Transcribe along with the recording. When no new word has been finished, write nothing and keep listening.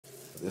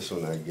This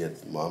one I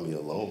get mommy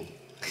alone.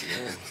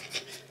 Yeah.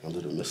 Under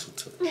the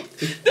mistletoe.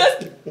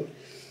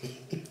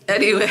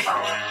 Anyway.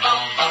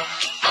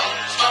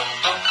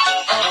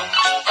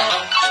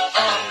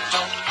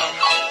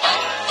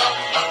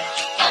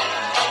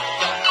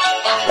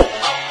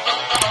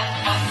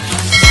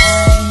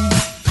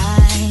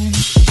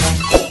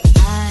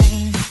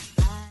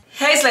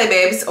 Hey Slay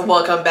Babes,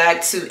 welcome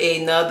back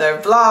to another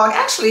vlog.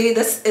 Actually,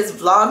 this is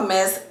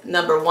Vlogmas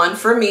 #1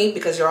 for me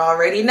because you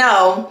already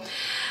know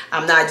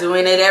I'm not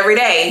doing it every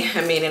day.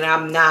 I mean, and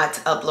I'm not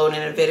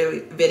uploading a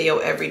video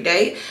every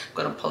day. I'm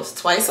gonna post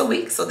twice a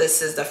week. So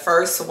this is the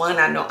first one.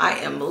 I know I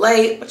am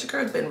late, but your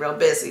girl's been real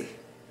busy.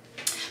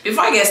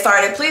 Before I get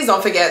started, please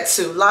don't forget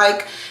to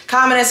like,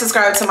 comment, and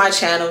subscribe to my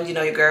channel. You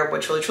know your girl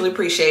would truly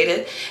appreciate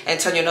it. And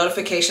turn your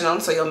notification on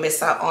so you'll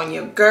miss out on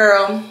your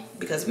girl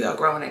because we are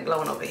growing and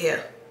glowing over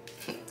here.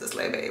 The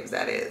Slay Babes,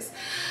 that is.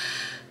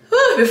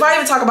 Whew. Before I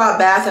even talk about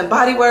Bath and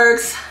Body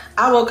Works,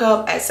 I woke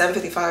up at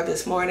 7:55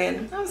 this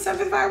morning. Oh,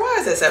 7:55, why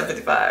is it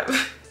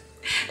 7:55?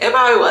 It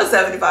probably was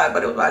 7:55,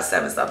 but it was about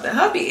 7 something.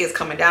 Hubby is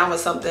coming down with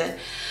something.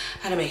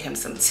 I had to make him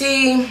some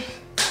tea,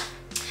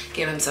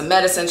 give him some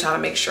medicine, trying to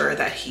make sure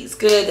that he's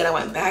good. Then I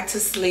went back to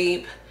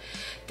sleep.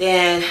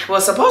 Then we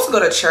were supposed to go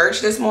to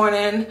church this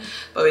morning,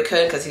 but we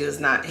couldn't because he's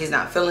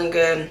not feeling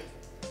good.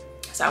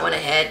 So I went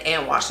ahead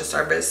and watched the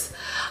service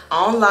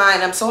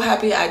online. I'm so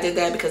happy I did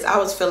that because I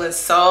was feeling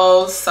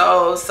so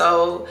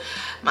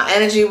my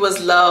energy was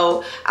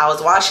low. I was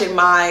watching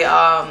my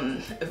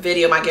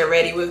video, my get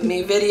ready with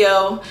me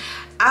video.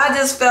 I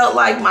just felt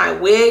like my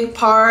wig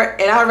part,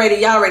 and y'all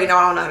already know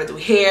I don't know how to do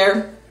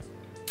hair.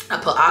 I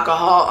put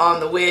alcohol on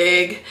the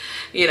wig.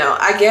 You know,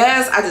 I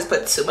guess I just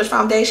put too much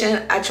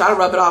foundation. I tried to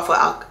rub it off with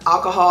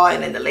alcohol,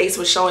 and then the lace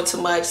was showing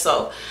too much.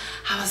 So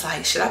I was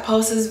like, should I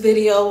post this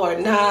video or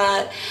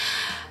not?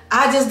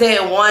 I just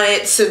didn't want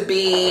it to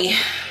be,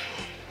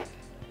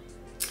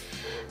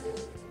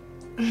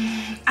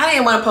 I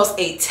didn't want to post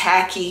a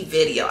tacky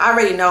video. I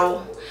already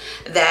know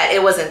that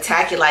it wasn't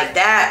tacky like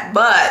that,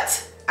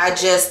 but I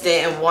just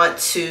didn't want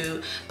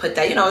to put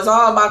that. You know, it's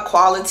all about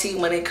quality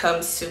when it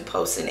comes to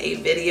posting a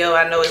video.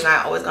 I know it's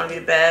not always going to be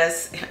the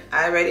best.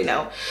 I already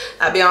know.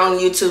 I've been on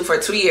YouTube for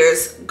 2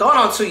 years, going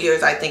on 2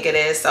 years, I think it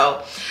is.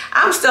 So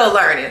I'm still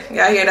learning.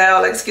 Y'all hear that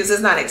old excuse?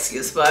 It's not an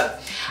excuse,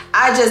 but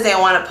I just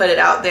didn't want to put it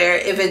out there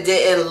if it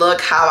didn't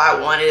look how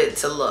I wanted it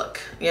to look.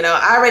 You know,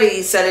 I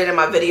already said it in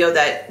my video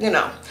that, you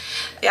know,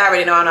 I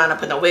already know I'm not gonna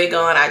put no wig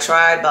on. I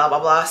tried, blah, blah,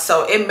 blah.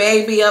 So it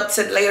may be up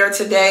to later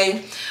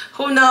today.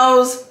 Who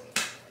knows?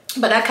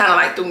 But that kind of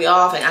like threw me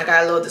off and I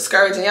got a little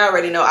discouraged. And y'all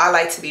already know I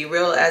like to be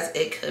real as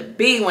it could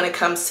be when it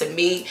comes to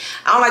me.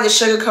 I don't like to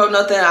sugarcoat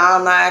nothing.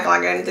 I don't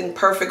like anything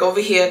perfect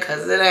over here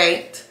because it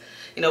ain't.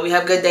 You know, we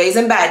have good days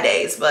and bad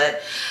days.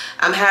 But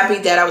I'm happy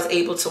that I was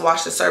able to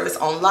watch the service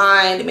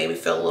online. It made me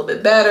feel a little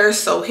bit better.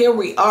 So here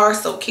we are.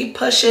 So keep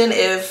pushing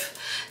if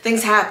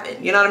things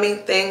happen. You know what I mean?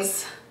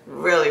 Things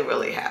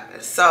really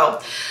happen.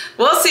 So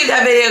we'll see if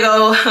that video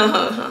go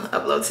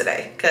upload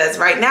today. Because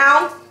right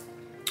now,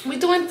 we're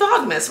doing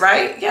Vlogmas,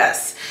 right?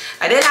 Yes.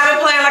 I didn't have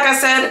it planned, like I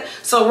said.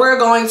 So we're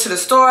going to the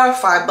store,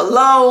 Five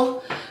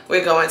Below.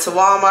 We're going to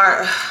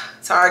Walmart,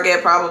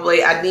 Target,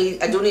 probably. I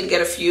do need to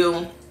get a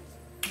few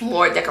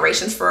more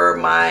decorations for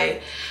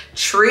my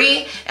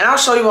tree. And I'll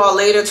show you all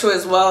later too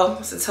as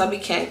well. Since hubby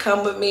can't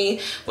come with me,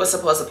 we're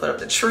supposed to put up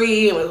the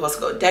tree and we're supposed to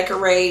go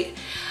decorate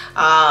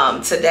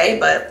today.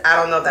 But I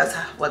don't know if that's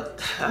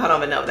I don't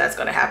even know if that's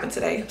going to happen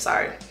today. I'm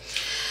sorry.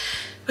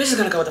 We're just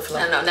gonna go with the flow.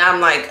 I know, now I'm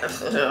like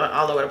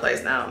all over the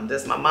place now.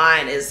 My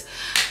mind is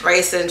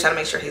racing, trying to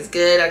make sure he's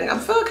good. I'm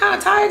feeling kind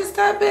of tired just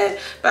that bit,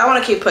 but I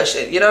want to keep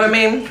pushing. You know what I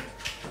mean?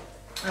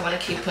 I want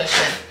to keep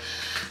pushing.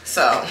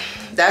 So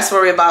that's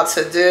what we're about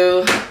to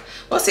do.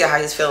 We'll see how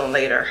he's feeling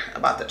later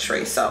about the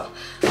tree. So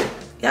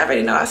y'all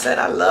already know I said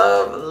I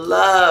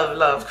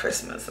love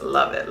Christmas.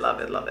 Love it.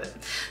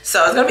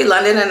 So it's gonna be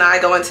London and I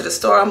going to the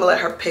store. I'm gonna let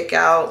her pick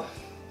out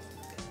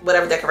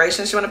whatever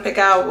decorations she want to pick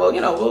out. Well,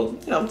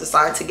 we'll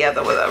decide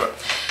together, whatever.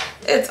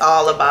 It's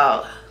all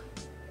about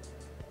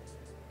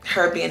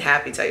her being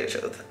happy, tell you the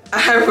truth.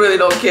 I really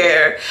don't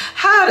care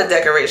how the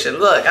decoration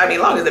look. I mean,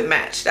 as long as it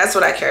match. That's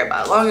what I care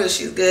about. As long as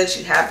she's good,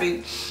 she's happy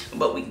with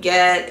what we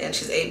get, and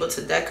she's able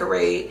to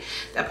decorate.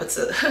 That puts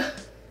a,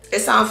 it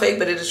sounds fake,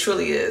 but it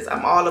truly is.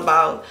 I'm all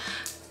about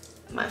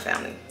my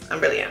family. I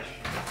really am.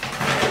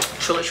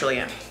 Truly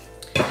am.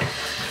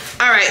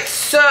 All right,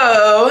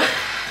 so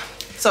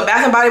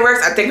Bath and Body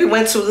Works, I think we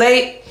went too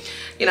late.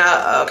 You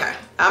know, okay.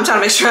 I'm trying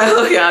to make sure I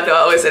look, y'all know I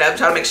always say that. I'm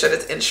trying to make sure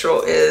this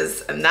intro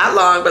is not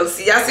long, but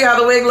see, y'all see how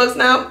the wig looks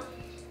now?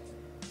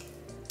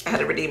 I had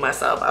to redeem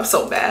myself. I'm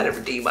so bad at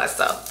redeem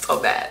myself, so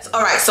bad.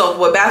 All right, so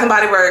with Bath and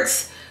Body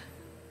Works,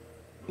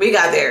 we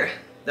got there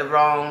the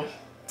wrong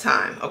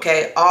time,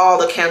 okay? All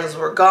the candles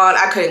were gone.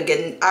 I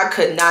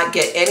could not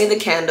get any of the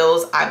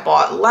candles I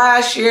bought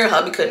last year.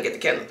 Hubby couldn't get the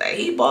candles that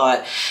he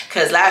bought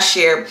because last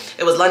year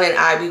it was London and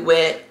I, we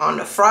went on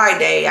the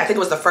Friday. I think it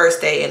was the first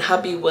day, and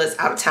hubby was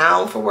out of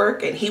town for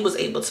work and he was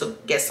able to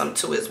get some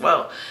too as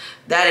well.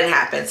 that didn't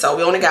happen. So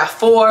we only got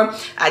 4.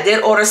 I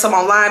did order some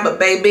online, but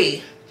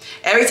baby,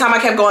 every time I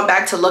kept going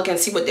back to look and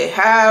see what they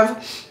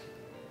have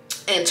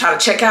and try to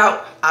check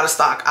out, out of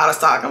stock.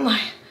 I'm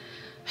like,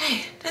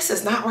 hey, this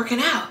is not working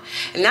out.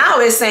 And now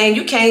it's saying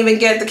you can't even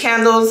get the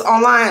candles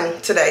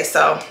online today.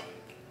 So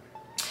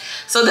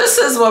this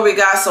is what we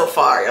got so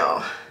far,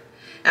 y'all.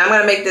 And I'm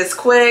gonna make this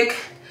quick.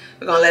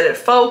 We're gonna let it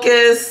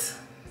focus.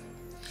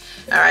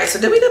 All right, so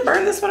did we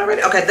burn this one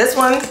already? Okay, this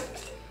one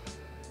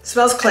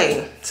smells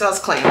clean. Smells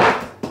clean.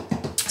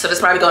 So this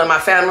probably going in my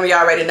family. You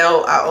already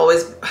know I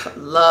always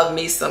love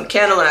me some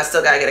candle, and I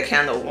still gotta get a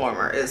candle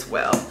warmer as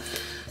well.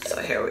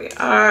 So here we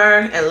are.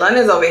 And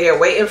London's over here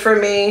waiting for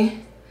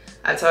me.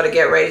 I told her to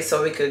get ready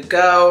so we could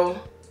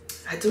go.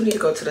 I do need to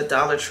go to the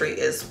Dollar Tree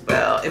as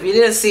well. If you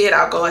didn't see it,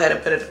 I'll go ahead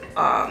and put it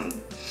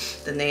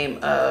the name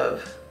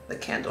of the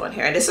candle in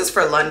here. And this is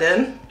for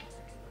London.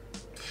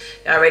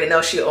 You already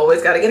know she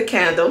always gotta get a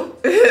candle.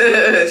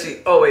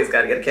 She always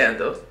gotta get a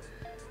candle.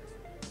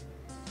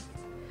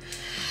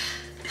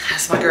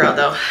 That's my girl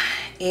though.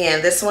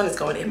 And this one is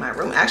going in my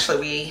room. Actually,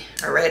 we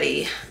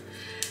already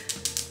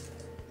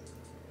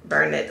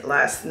burned it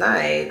last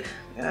night.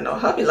 And I know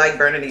hubby like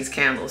burning these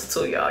candles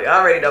too, y'all.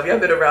 Y'all already know. If y'all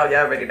been around,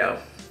 y'all already know.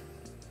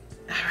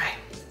 All right,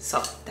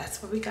 so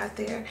that's what we got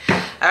there.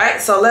 All right,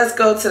 so let's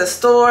go to the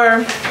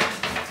store.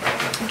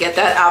 Get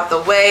that out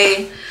the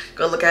way.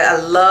 Go look at,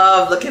 I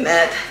love looking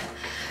at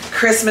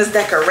Christmas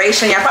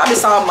decoration. Y'all probably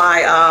saw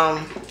my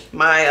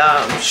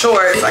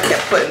shorts. I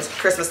kept putting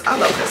Christmas. I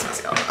love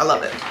Christmas, y'all. I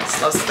love it.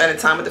 Just love spending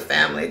time with the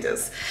family.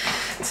 Just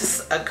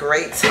a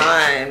great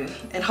time.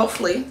 And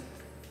hopefully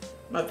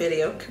my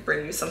video can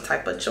bring you some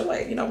type of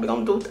joy. You know, we're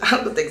gonna do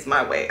things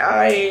my way.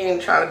 I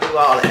ain't trying to do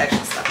all the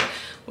extra stuff.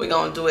 We're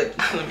gonna do it.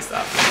 Let me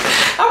stop.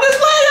 I'm just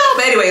playing, y'all.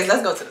 But anyways,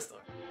 let's go to the store.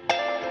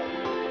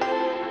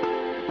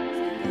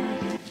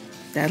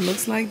 That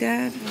looks like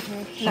that?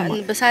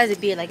 Mm-hmm. Besides the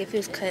beard, like if it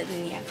was cut,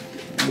 then yeah.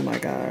 Oh my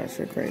gosh,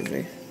 you're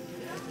crazy.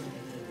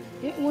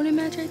 You want to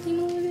match our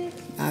theme over there?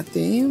 Our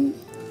theme?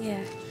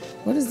 Yeah.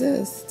 What is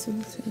this?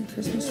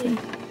 Christmas tree.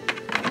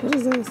 What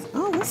is this?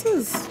 Oh, this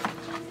is...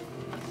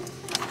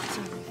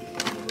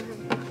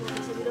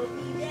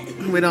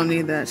 We don't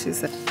need that, she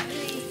said.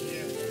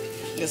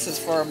 This is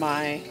for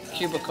my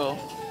cubicle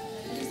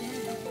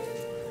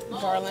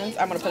garlands.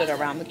 I'm gonna put it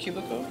around the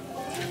cubicle.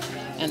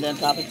 And then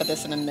probably put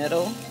this in the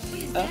middle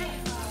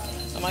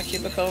of my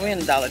cubicle. We're in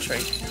the Dollar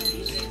Tree.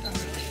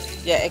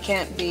 Yeah, it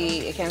can't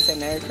say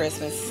Merry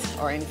Christmas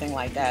or anything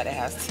like that. It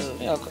has to,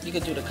 you know, you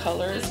could do the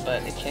colors,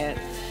 but it can't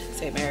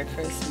say Merry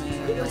Christmas.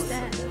 What's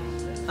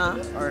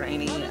that? Or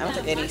any, I don't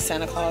think any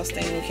Santa Claus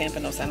thing. We can't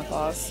put no Santa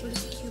Claus.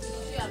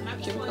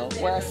 Cubicle?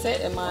 Where I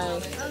sit in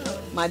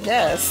my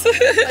desk.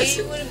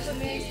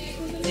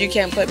 You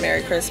can't put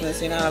Merry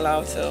Christmas. You're not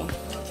allowed to.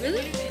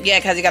 Really? Yeah,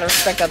 because you got to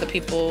respect other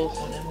people's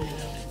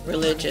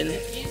religion.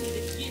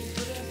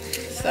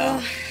 So.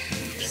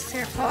 It's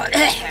their fault.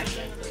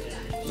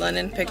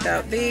 London picked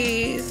out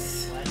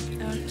these.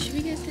 Should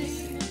we get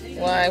this?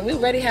 Why? We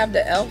already have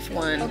the elf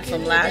one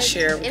from last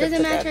year. It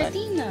doesn't match our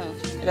theme though.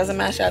 It doesn't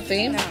match our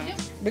theme? No.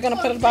 We're going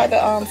to put it by the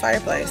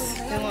fireplace.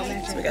 It won't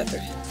match. So we got 3.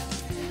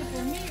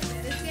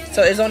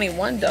 So it's only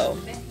one though.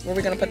 Where are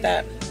we going to put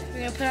that? We're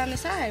going to put it on the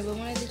side with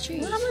one of the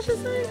trees. How much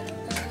is it?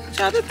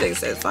 Child, this thing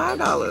says $5.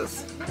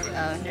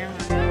 Oh,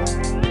 never mind.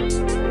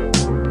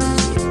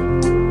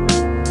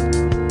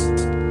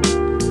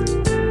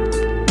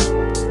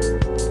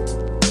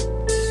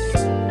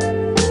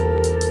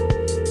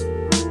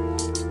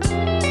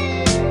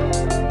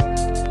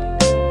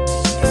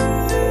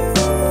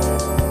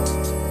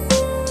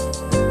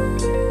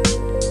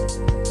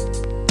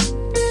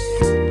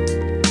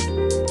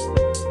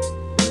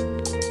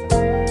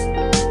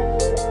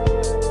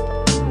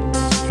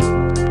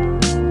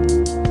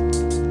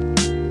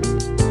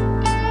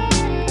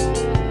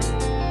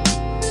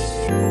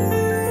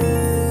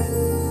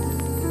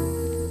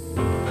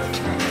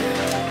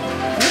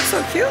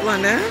 Cute,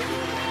 London.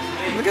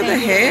 Look at the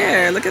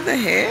hair. Look at the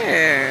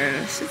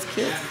hair. She's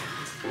cute.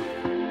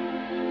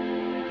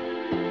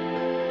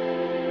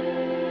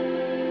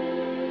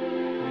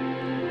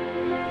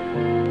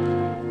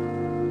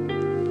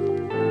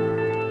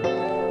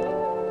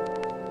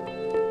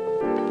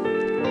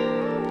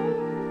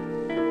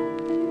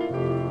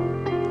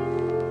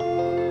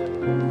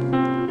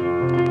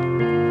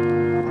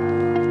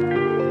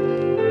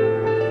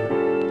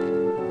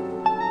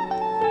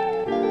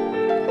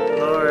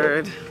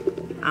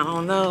 I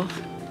don't know.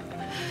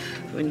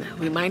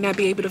 We might not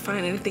be able to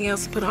find anything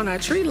else to put on our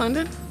tree,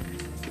 London.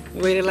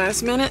 We waited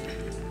last minute.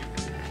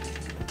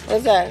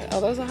 What's that?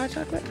 Oh, those are hot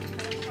chocolate?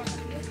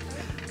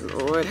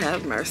 Lord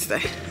have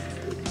mercy.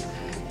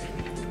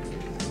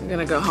 I'm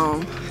gonna go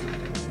home.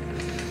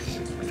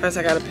 First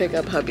I gotta pick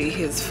up hubby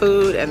his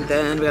food, and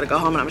then we gotta go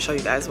home and I'm gonna show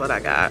you guys what I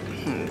got.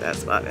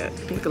 That's about it.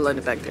 Look at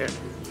London back there.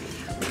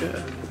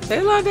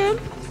 Hey, London.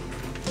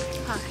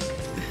 Hi.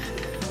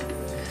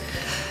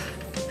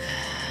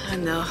 I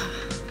know.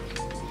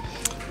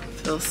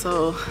 Feel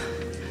so.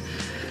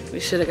 We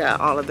should have got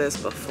all of this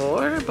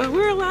before, but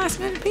we're last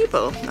minute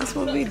people. That's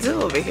what we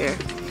do over here.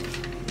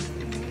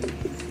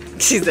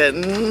 She said,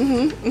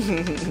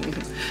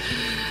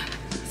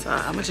 So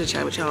I'm gonna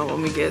chat with y'all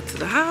when we get to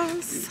the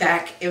house.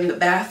 Back in the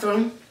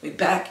bathroom. We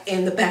back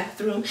in the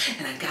bathroom,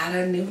 and I got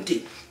a new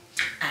do.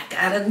 I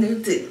got a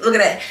new do. Look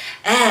at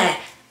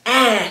that.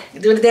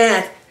 Do the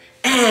dance.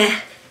 And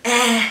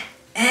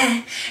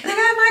I got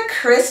my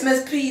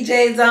Christmas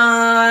PJs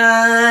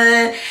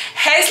on.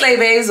 Hey Slay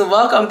Babes,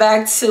 welcome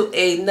back to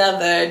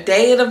another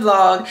day in the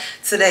vlog.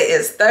 Today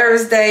is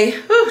Thursday.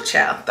 Whew,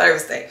 child,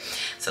 Thursday.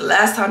 So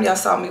last time y'all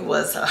saw me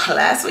was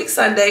last week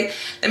Sunday.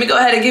 Let me go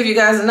ahead and give you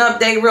guys an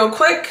update real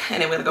quick,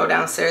 and then we're gonna go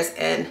downstairs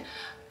and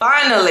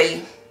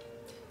finally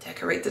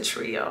decorate the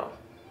tree, y'all.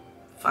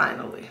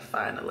 Finally.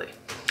 What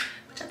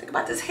y'all think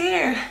about this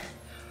hair?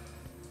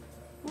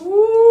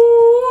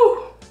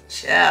 Woo!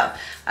 Child,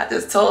 I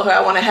just told her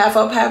I want to half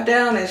up, half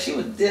down, and she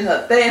did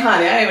her thing,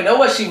 honey. I didn't even know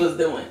what she was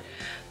doing,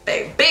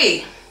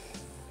 baby.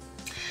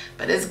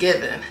 But it's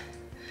giving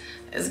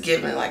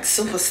like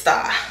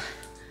superstar.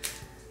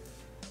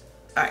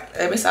 All right,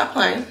 let me stop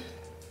playing.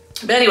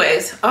 But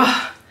anyways,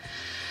 y'all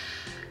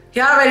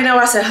already know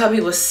I said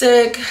hubby was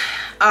sick.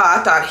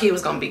 I thought he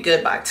was gonna be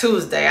good by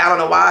Tuesday. I don't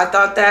know why I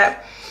thought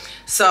that.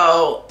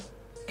 So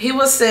he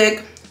was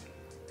sick.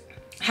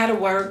 Had to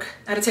work.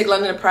 Had to take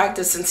London to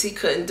practice since he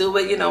couldn't do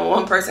it. You know,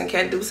 one person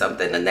can't do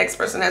something, the next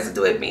person has to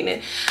do it.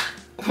 Meaning,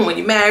 when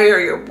you marry or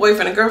your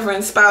boyfriend and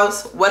girlfriend,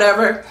 spouse,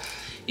 whatever,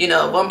 you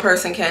know, one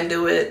person can't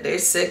do it. They're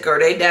sick or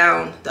they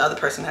down. The other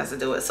person has to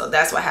do it. So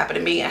that's what happened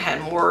to me. I had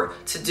more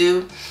to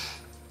do,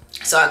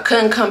 so I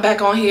couldn't come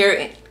back on here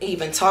and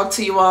even talk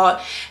to you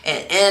all.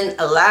 And in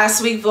a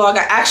last week vlog,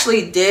 I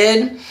actually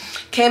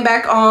came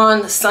back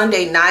on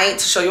Sunday night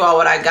to show you all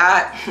what I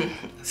got.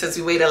 Since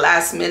we waited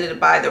last minute to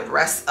buy the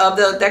rest of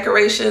the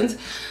decorations,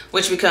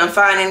 which we couldn't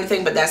find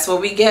anything, but that's what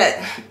we get.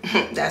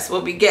 That's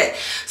what we get.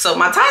 So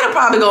my title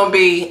probably gonna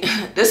be,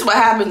 this is what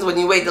happens when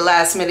you wait the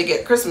last minute to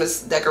get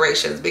Christmas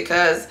decorations,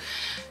 because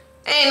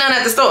ain't none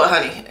at the store,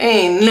 honey.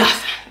 Ain't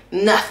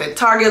nothing.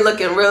 Target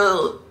looking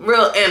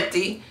real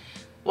empty.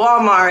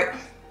 Walmart,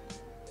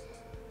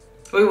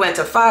 we went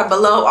to Five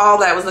Below, all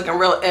that was looking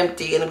real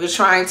empty, and we were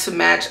trying to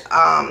match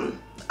our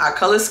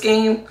color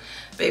scheme.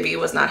 Baby,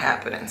 it was not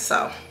happening.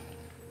 So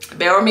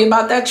bear with me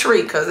about that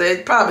tree, because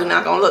it's probably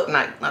not gonna look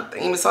like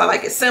nothing. Even so, I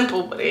like it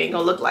simple, but it ain't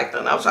gonna look like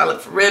nothing. I was trying to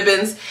look for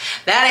ribbons.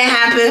 That ain't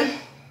happen.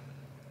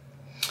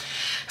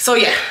 So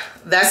yeah,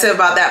 that's it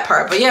about that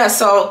part. But yeah,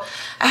 so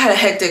I had a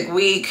hectic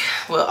week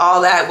with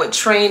all that, with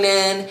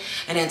training,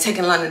 and then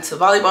taking London to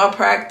volleyball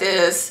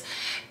practice,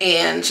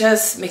 and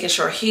just making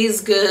sure he's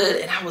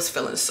good. And I was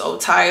feeling so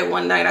tired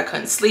one night. I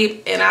couldn't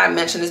sleep, and I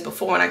mentioned this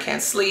before, when I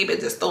can't sleep,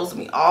 it just throws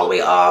me all the way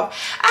off.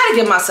 I had to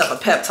give myself a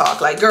pep talk,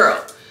 like, girl,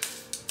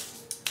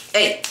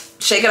 hey,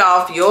 shake it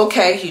off. You're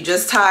okay. You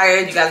just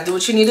tired. You got to do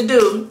what you need to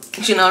do.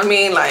 You know what I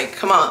mean? Like,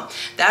 come on.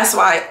 That's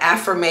why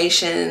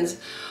affirmations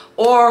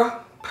or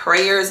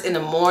prayers in the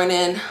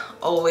morning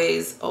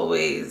always gonna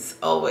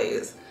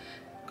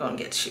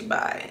get you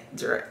by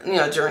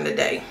during the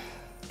day.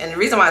 And the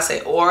reason why I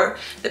say or,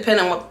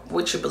 depending on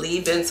what you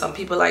believe in. Some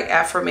people like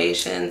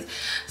affirmations.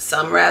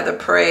 Some rather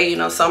pray. You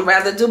know, some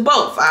rather do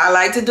both. I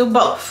like to do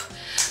both.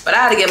 But I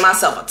had to give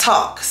myself a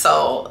talk.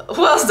 So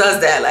who else does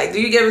that? Like, do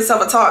you give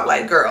yourself a talk?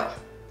 Like, girl,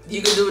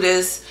 you can do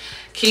this.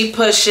 Keep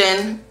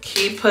pushing.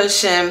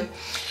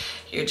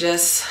 You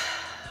just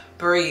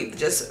breathe.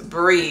 Just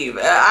breathe.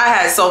 I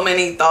had so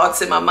many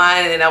thoughts in my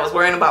mind, and I was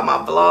worrying about my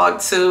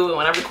vlog too. And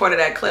when I recorded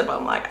that clip,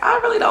 I'm like, I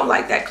really don't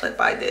like that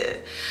clip I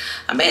did.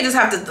 I may just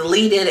have to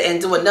delete it and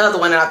do another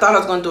one. And I thought I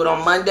was going to do it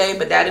on Monday,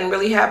 but that didn't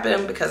really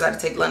happen because I had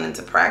to take London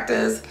to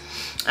practice.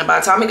 And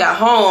by the time he got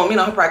home, you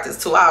know, he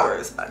practiced 2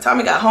 hours. By the time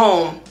he got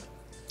home,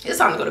 it's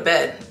time to go to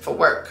bed for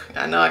work.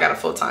 I know I got a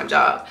full-time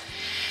job.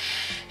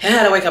 And I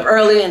had to wake up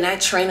early, and that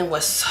training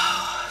was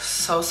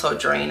so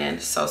draining.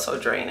 So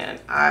draining.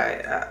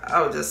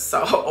 I was just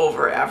so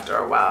over it after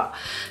a while.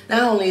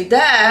 Not only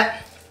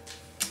that,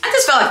 I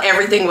just felt like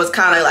everything was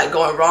kind of like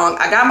going wrong.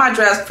 I got my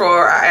dress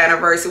for our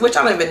anniversary, which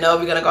I don't even know if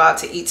we're going to go out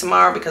to eat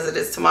tomorrow, because it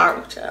is tomorrow.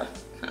 Which I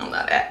don't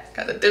know that.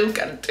 Gotta do.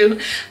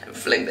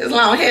 Flick this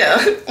long hair.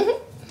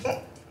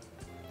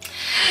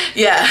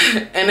 Yeah,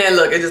 and then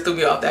look, it just threw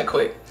me off that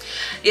quick.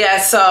 Yeah,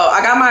 so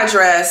I got my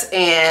dress,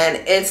 and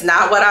it's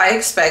not what I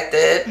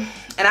expected.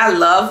 And I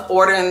love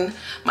ordering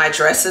my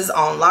dresses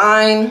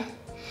online,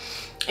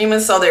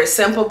 even so they're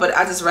simple, but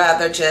I just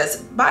rather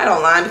just buy it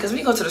online, because when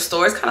you go to the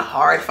store, it's kind of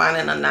hard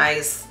finding a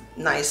nice,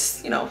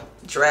 you know,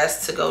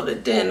 dress to go to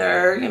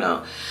dinner, you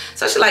know,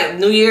 especially like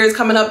New Year's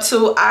coming up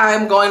too.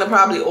 I'm going to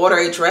probably order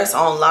a dress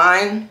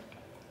online,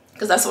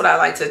 because that's what I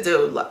like to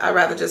do. I'd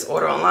rather just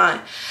order online.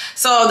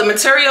 So the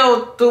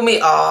material threw me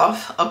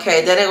off.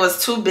 Okay, then it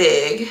was too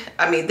big.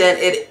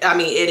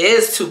 It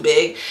is too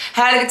big.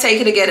 Had to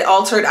take it to get it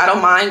altered. I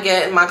don't mind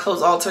getting my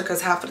clothes altered,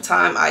 because half of the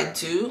time I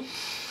do.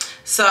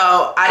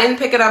 So I didn't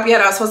pick it up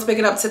yet. I was supposed to pick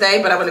it up today,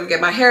 but I went to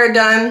get my hair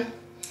done.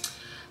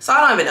 So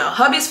I don't even know.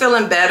 Hubby's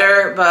feeling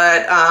better,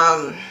 but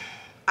I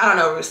don't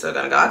know if we're still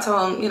gonna go. I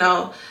told him, you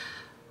know,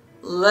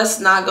 let's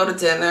not go to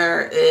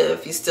dinner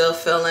if you're still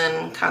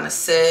feeling kind of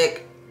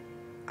sick.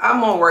 I'm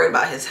more worried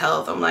about his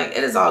health. I'm like,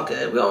 it is all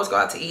good. We always go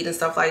out to eat and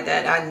stuff like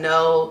that. I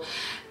know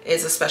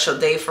it's a special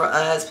day for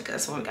us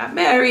because when we got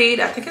married,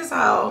 I think it's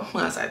our,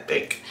 well, I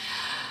think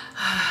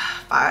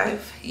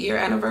 5-year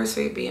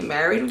anniversary of being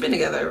married. We've been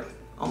together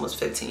almost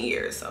 15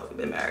 years, so we've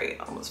been married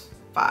almost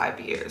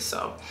 5 years.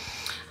 So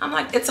I'm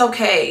like, it's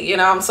okay. You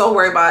know, I'm so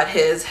worried about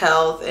his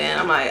health, and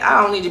I'm like,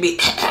 I don't need to be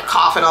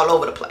coughing all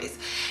over the place.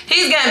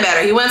 He's getting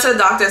better. He went to the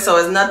doctor, so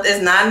it's not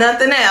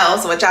nothing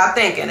else. What y'all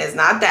thinking? It's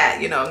not that.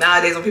 You know,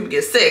 nowadays when people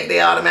get sick, they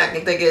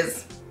automatically think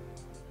it's,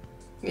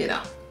 you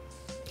know,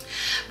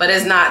 but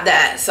it's not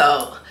that.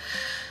 So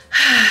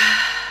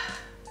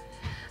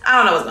I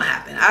don't know what's gonna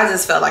happen. I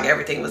just felt like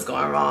everything was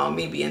going wrong.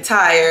 Me being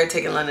tired,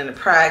 taking London to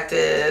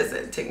practice,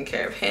 and taking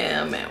care of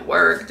him at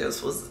work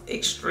just was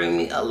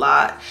extremely a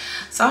lot.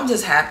 So I'm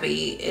just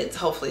happy it's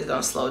hopefully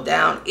gonna slow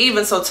down.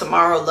 Even so,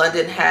 tomorrow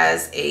London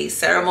has a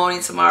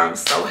ceremony tomorrow. I'm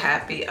so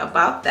happy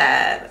about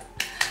that.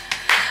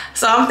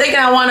 So I'm thinking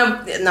I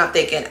want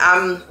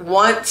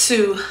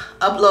to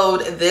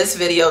upload this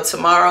video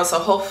tomorrow. So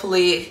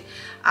hopefully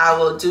I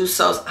will do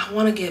so. I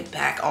want to get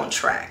back on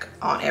track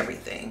on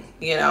everything.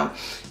 You know,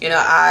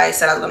 I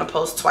said I was going to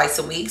post twice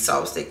a week. So I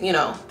was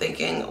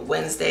thinking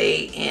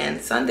Wednesday and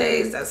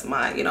Sundays. That's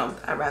my,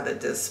 I'd rather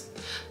just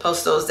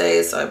post those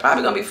days. So it's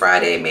probably going to be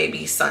Friday,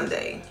 maybe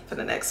Sunday for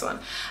the next one.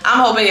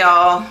 I'm hoping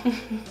y'all,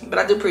 but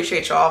I do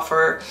appreciate y'all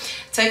for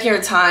taking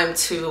your time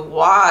to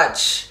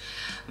watch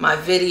my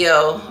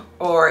video,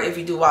 or if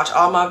you do watch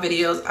all my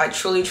videos, I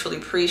truly, truly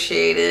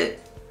appreciate it.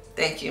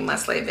 Thank you, my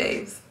slay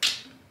babes.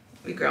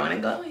 We growing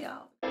and going, y'all.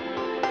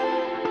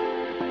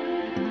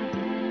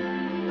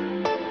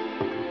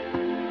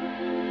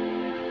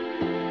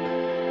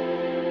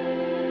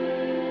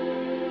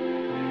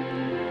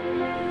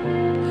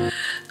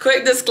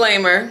 Quick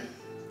disclaimer,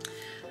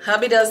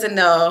 hubby doesn't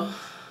know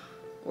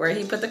where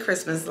he put the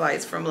Christmas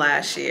lights from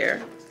last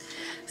year.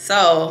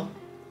 So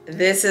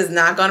this is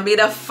not gonna be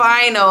the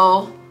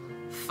final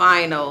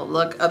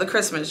look of the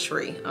Christmas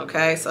tree,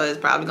 okay? So it's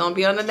probably gonna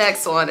be on the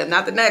next one, if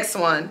not the next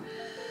one,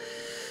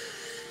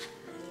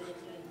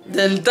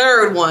 the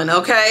third one,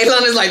 okay?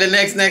 London's like the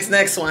next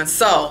one.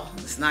 So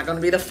it's not gonna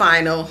be the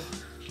final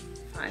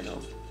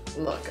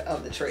look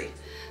of the tree.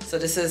 So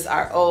this is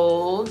our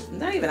old,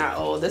 not even our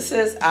old, this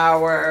is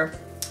our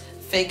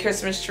fake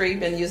Christmas tree.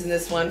 Been using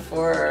this one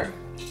for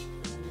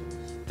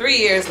 3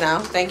 years now.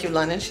 Thank you,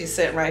 London. She's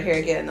sitting right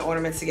here getting the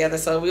ornaments together.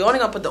 So we're only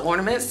gonna put the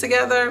ornaments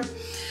together.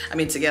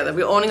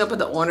 We're only gonna put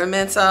the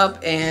ornaments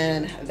up,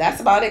 and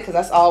that's about it, because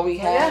that's all we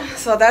have. Yeah,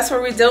 so that's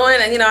what we're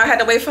doing. And I had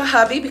to wait for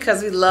hubby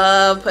because we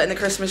love putting the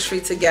Christmas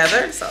tree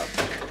together. So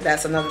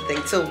that's another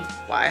thing too,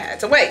 why I had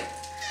to wait.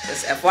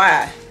 Just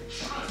FYI.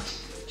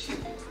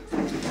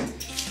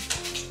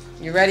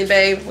 You ready,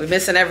 babe? We're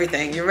missing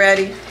everything. You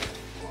ready?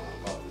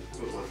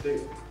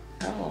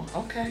 Oh,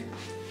 okay.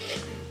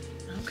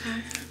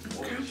 Okay.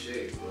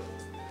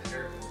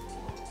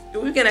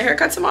 We getting a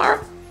haircut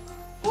tomorrow?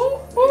 Ooh,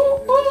 ooh,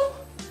 ooh.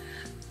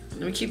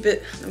 Let me keep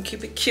it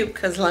cute,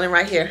 because London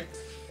right here.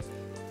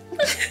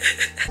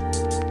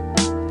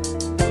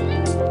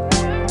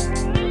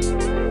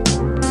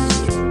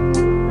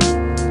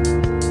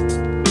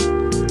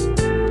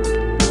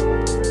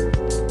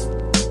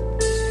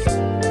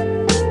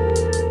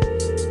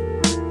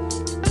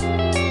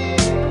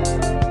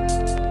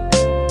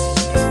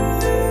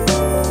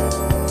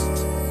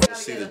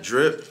 See the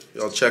drip?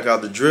 Y'all check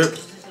out the drip.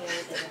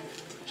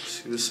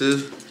 See what this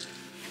is?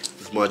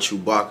 This is my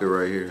Chewbacca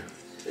right here.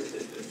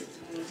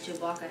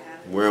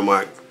 I'm wearing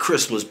my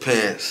Christmas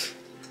pants.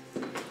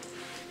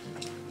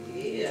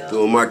 Yeah.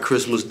 Doing my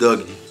Christmas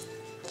Dougie.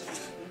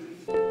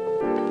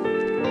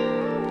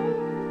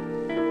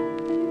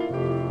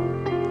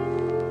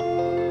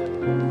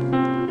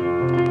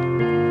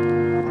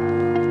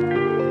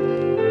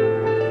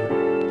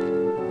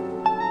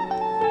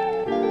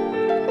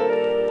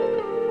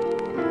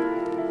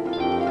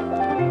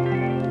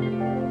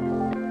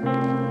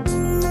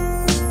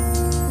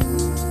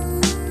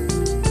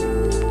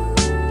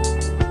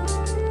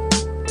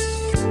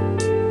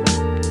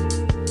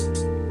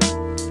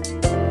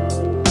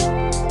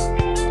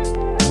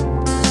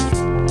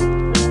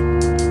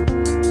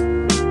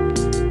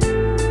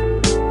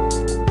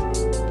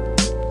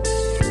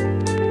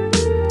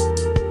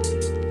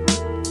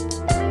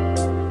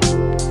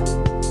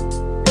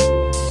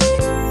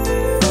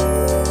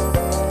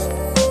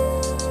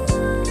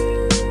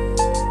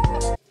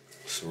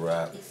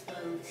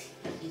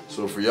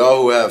 So for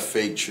y'all who have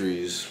fake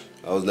trees,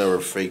 I was never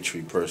a fake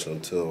tree person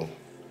until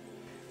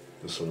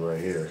this one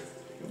right here.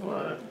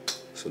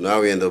 What? So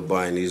now we end up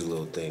buying these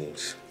little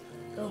things.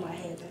 Oh, my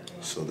head.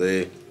 So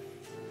they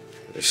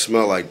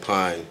smell like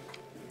pine.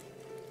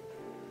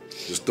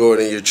 Just throw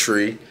it in your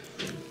tree.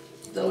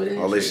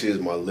 All they see is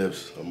my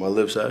lips. Are my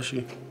lips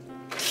ashy?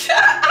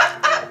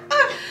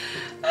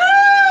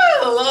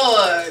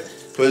 Oh, Lord.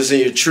 Put this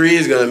in your tree.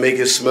 It's gonna make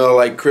it smell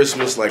like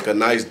Christmas, like a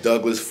nice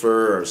Douglas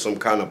fir or some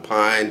kind of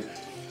pine,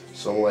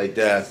 something like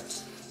that.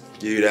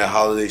 Give you that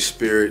holiday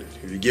spirit.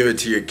 If you give it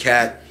to your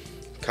cat,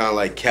 kind of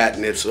like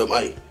catnip, so it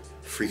might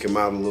freak him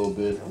out a little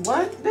bit.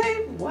 What,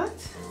 babe? What?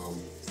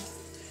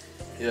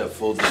 Yeah,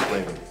 full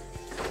disclaimer.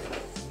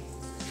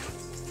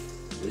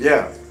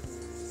 Yeah.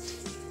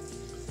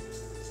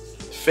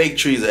 Fake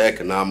trees are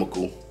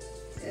economical.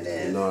 It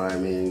is. You know what I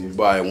mean? You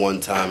buy it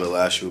one time, it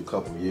lasts you a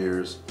couple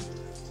years.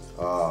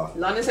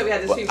 London said we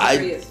had this tree for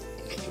 3 years.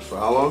 For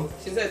how long?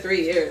 She said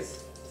 3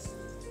 years.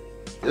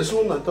 This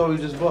one? I thought we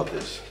just bought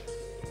this.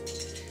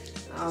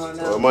 I don't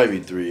know. Well, it might be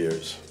 3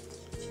 years.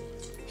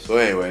 So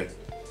anyway,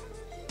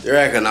 they're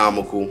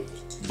economical,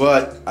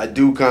 but I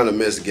do kind of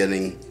miss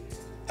getting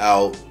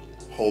out,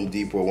 Home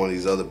Depot or one of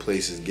these other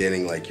places,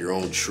 getting like your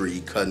own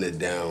tree, cutting it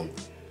down.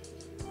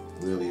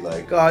 Really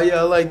like, oh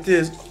yeah, I like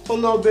this. Oh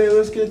no, babe,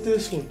 let's get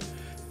this one.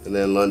 And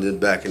then London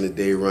back in the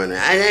day running,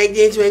 I like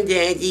this one,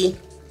 Daddy.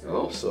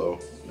 Oh, so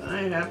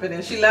that ain't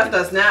happening. She left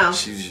us now.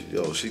 she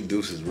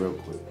deuces real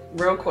quick.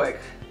 Real quick.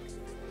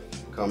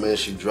 Come in,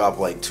 she drop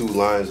like 2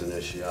 lines and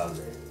then she out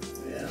there.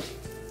 Yeah.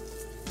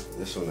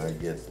 This one I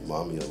get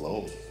mommy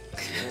alone.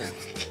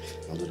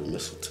 Under the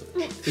mistletoe.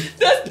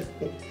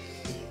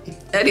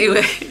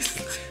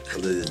 Anyways.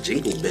 Under the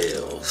jingle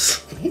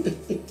bells.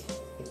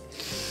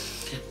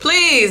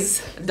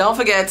 Please don't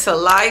forget to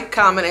like,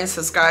 comment, and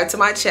subscribe to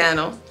my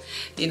channel.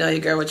 You know your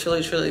girl would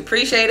truly, truly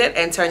appreciate it.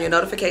 And turn your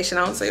notification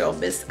on so you don't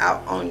miss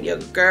out on your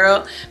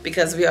girl,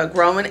 because we are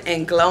growing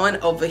and glowing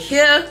over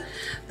here.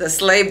 The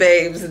Slay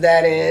Babes,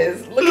 that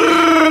is. Look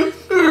at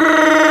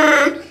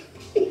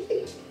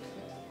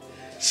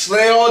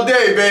Slay all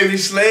day, baby.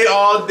 Slay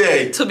all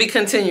day. to be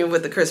continued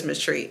with the Christmas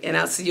tree. And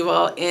I'll see you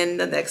all in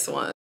the next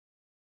one.